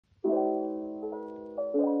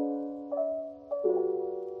Hello,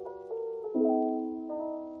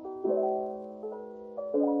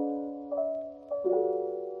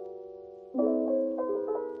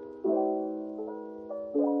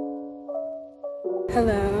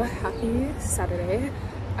 happy Saturday.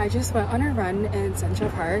 I just went on a run in Central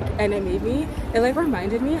Park and it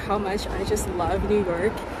reminded me how much I just love New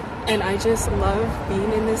York and I just love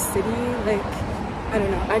being in this city. Like, I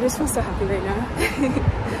don't know, I just feel so happy right now.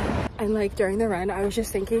 And like during the run, I was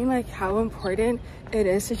just thinking like how important it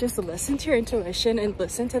is to just listen to your intuition and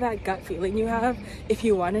listen to that gut feeling you have if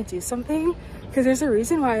you want to do something, because there's a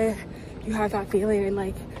reason why you have that feeling. And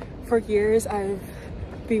like for years I've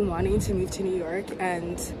been wanting to move to New York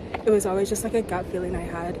and it was always just like a gut feeling I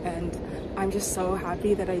had, and I'm just so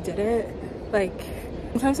happy that I did it. Like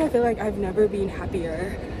sometimes I feel like I've never been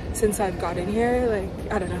happier since I've gotten here. Like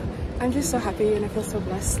I don't know, I'm just so happy and I feel so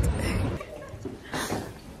blessed.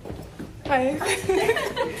 Hi.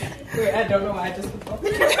 Wait, I don't know why I just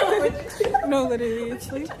No, literally, it's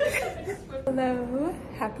like hello,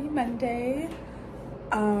 happy Monday.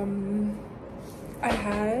 I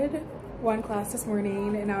had one class this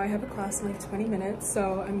morning and now I have a class in like 20 minutes,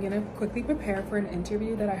 so I'm gonna quickly prepare for an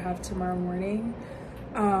interview that I have tomorrow morning.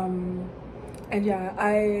 And yeah,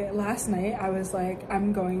 last night I was like,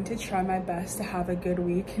 I'm going to try my best to have a good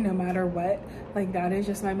week no matter what. Like that is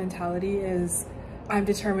just my mentality, is I'm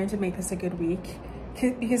determined to make this a good week,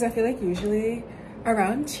 because I feel like usually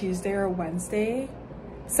around Tuesday or Wednesday,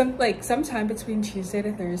 sometime between Tuesday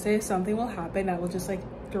to Thursday, something will happen that will just like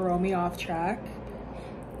throw me off track.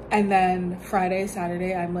 And then Friday,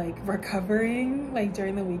 Saturday, I'm like recovering like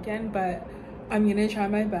during the weekend, but I'm gonna try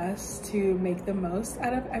my best to make the most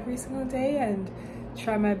out of every single day and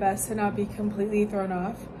try my best to not be completely thrown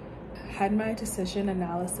off. Had my decision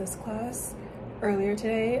analysis class earlier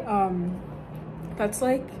today. That's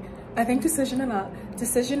like, I think decision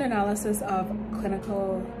analysis of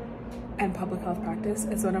clinical and public health practice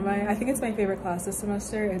is one of my, I think it's my favorite class this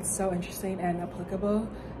semester. It's so interesting and applicable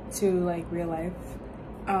to like real life.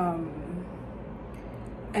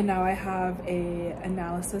 And now I have a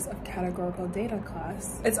analysis of categorical data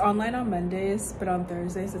class. It's online on Mondays, but on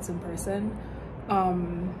Thursdays it's in person.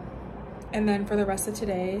 And then for the rest of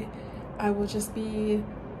today, I will just be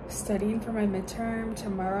studying for my midterm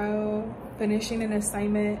tomorrow, finishing an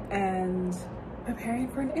assignment and preparing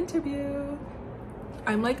for an interview.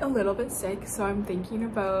 I'm like a little bit sick, so I'm thinking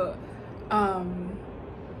about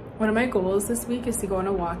one of my goals this week is to go on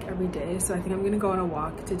a walk every day. So I think I'm gonna go on a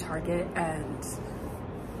walk to Target and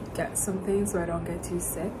get something so I don't get too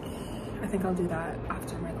sick. I think I'll do that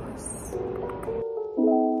after my class.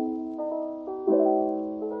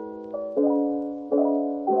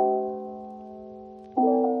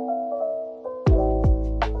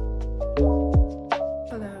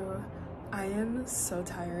 Hello, I am so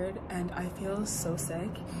tired and I feel so sick.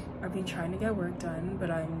 I've been trying to get work done,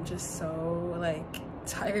 but I'm just so like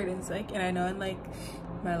tired and sick. And I know in like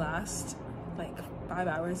my last like 5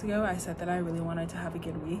 hours ago I said that I really wanted to have a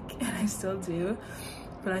good week, and I still do,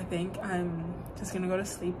 but I think I'm just gonna go to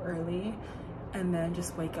sleep early and then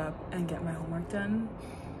just wake up and get my homework done,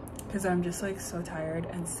 because I'm just like so tired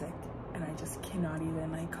and sick and I just cannot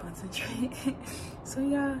even like concentrate. So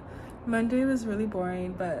yeah, Monday was really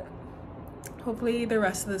boring, but hopefully the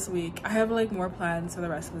rest of this week, I have like more plans for the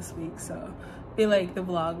rest of this week, so I feel like the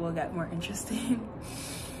vlog will get more interesting.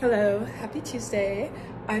 Hello, happy Tuesday.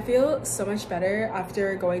 I feel so much better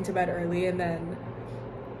after going to bed early, and then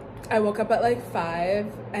I woke up at like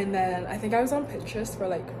 5, and then I think I was on Pinterest for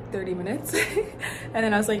like 30 minutes. And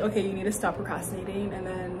then I was like, okay, you need to stop procrastinating. And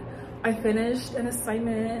then I finished an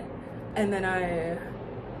assignment, and then I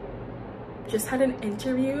just had an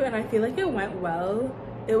interview, and I feel like it went well.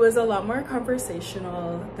 It was a lot more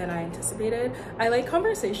conversational than I anticipated. I like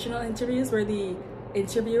conversational interviews where the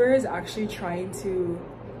interviewer is actually trying to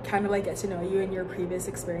kind of like get to know you and your previous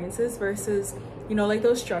experiences, versus, you know, like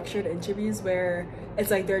those structured interviews where it's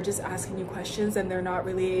like they're just asking you questions and they're not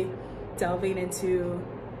really delving into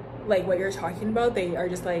like what you're talking about. They are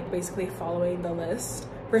just like basically following the list.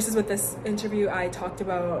 Versus with this interview, I talked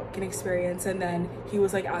about an experience and then he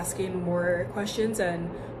was like asking more questions and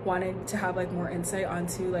wanted to have like more insight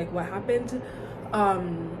onto like what happened.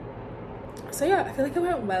 So yeah, I feel like it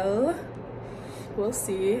went well. We'll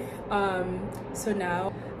see. So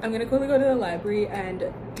now I'm gonna quickly go to the library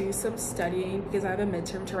and do some studying because I have a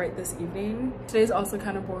midterm to write this evening. Today's also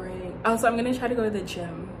kind of boring. Also, I'm gonna try to go to the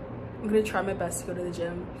gym. I'm gonna try my best to go to the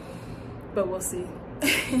gym, but we'll see.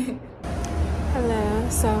 Hello,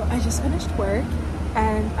 so I just finished work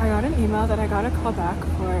and I got an email that I got a call back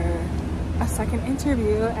for a second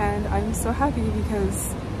interview, and I'm so happy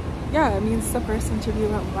because yeah, it means the first interview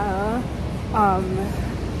went well.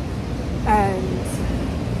 And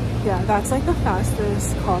yeah, that's like the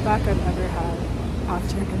fastest callback I've ever had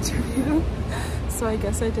after an interview. So I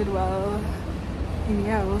guess I did well. And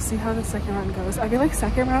yeah, we'll see how the second round goes. I feel like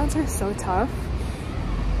second rounds are so tough.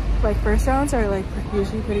 Like first rounds are like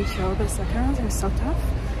usually pretty chill, but second rounds are so tough.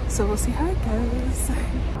 So we'll see how it goes.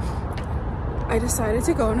 I decided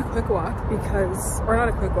to go on a quick walk because, or not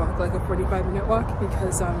a quick walk, like a 45-minute walk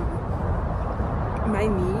because my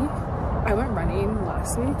knee, I went running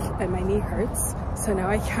last week and my knee hurts. So now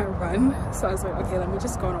I can't run. So I was like, okay, let me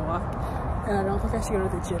just go on a walk. And I don't think I should go to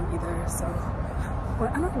the gym either. So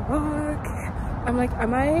went on a walk. I'm like,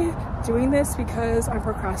 am I doing this because I'm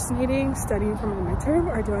procrastinating studying for my midterm,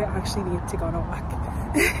 or do I actually need to go on a walk?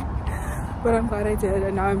 But I'm glad I did,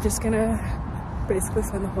 and now I'm just gonna basically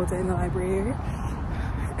spend the whole day in the library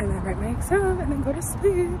and then write my exam and then go to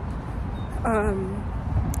sleep.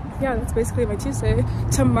 Yeah, that's basically my Tuesday.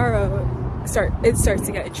 Tomorrow it starts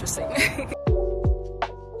to get interesting.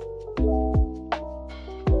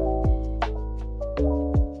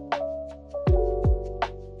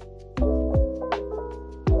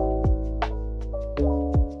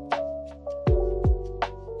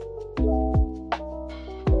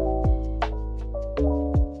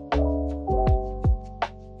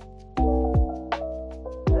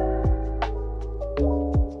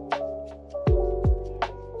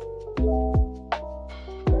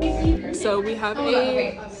 So we have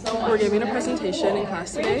we're giving a presentation in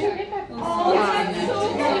class today,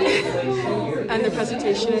 and the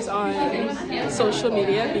presentation is on social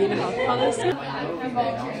media being a health policy.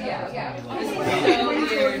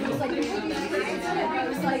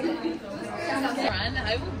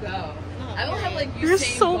 I will go. I will have like You're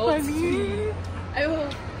so funny. I will.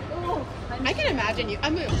 Oh, I can imagine you.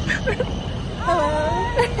 I'm. Hello.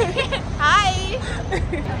 Hi.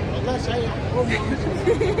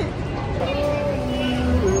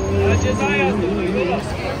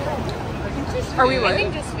 Are we what? I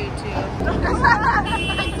think just food too.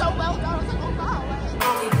 It's so well done. I was like, oh wow.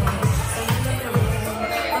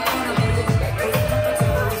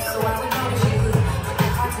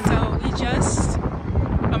 So we just,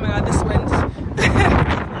 oh my god, this wind.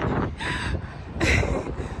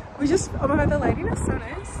 We just, oh my god, the lighting is so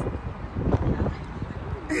nice.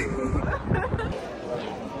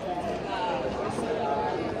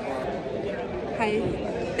 Hi.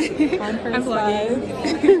 I'm vlogging.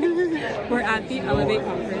 We're at the Elevate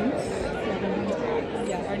conference.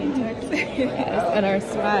 Yeah, our name tags. And our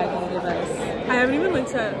swag will give us. I haven't even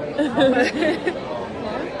looked at.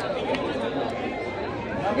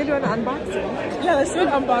 We can do an unboxing. Yeah, let's do an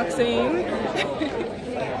unboxing.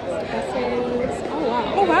 Oh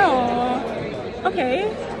wow. Oh wow. Okay.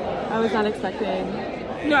 I was not expecting.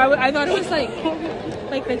 No, I thought it was like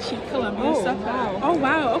the cheap Columbia stuff. Wow. Oh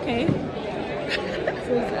wow. Okay.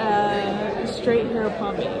 This is straight hair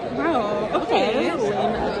pomade. Wow. Okay.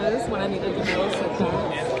 Lame edges when I needed to know like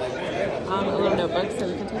that. A little notebook so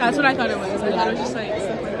we can take. That's what I thought it was. I thought it was just like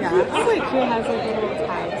stuff like that. Yeah. It's like it has like little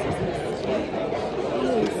tags.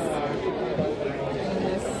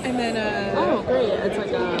 And then oh great! It's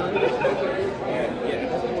like a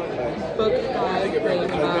book guide thing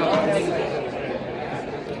about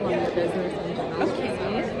Columbia business in general.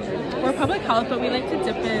 okay. We're public health, but we like to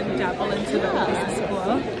dip and dabble into the business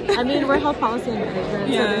school. I mean, we're health policy and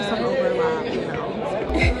management, so there's some overlap, you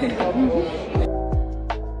know.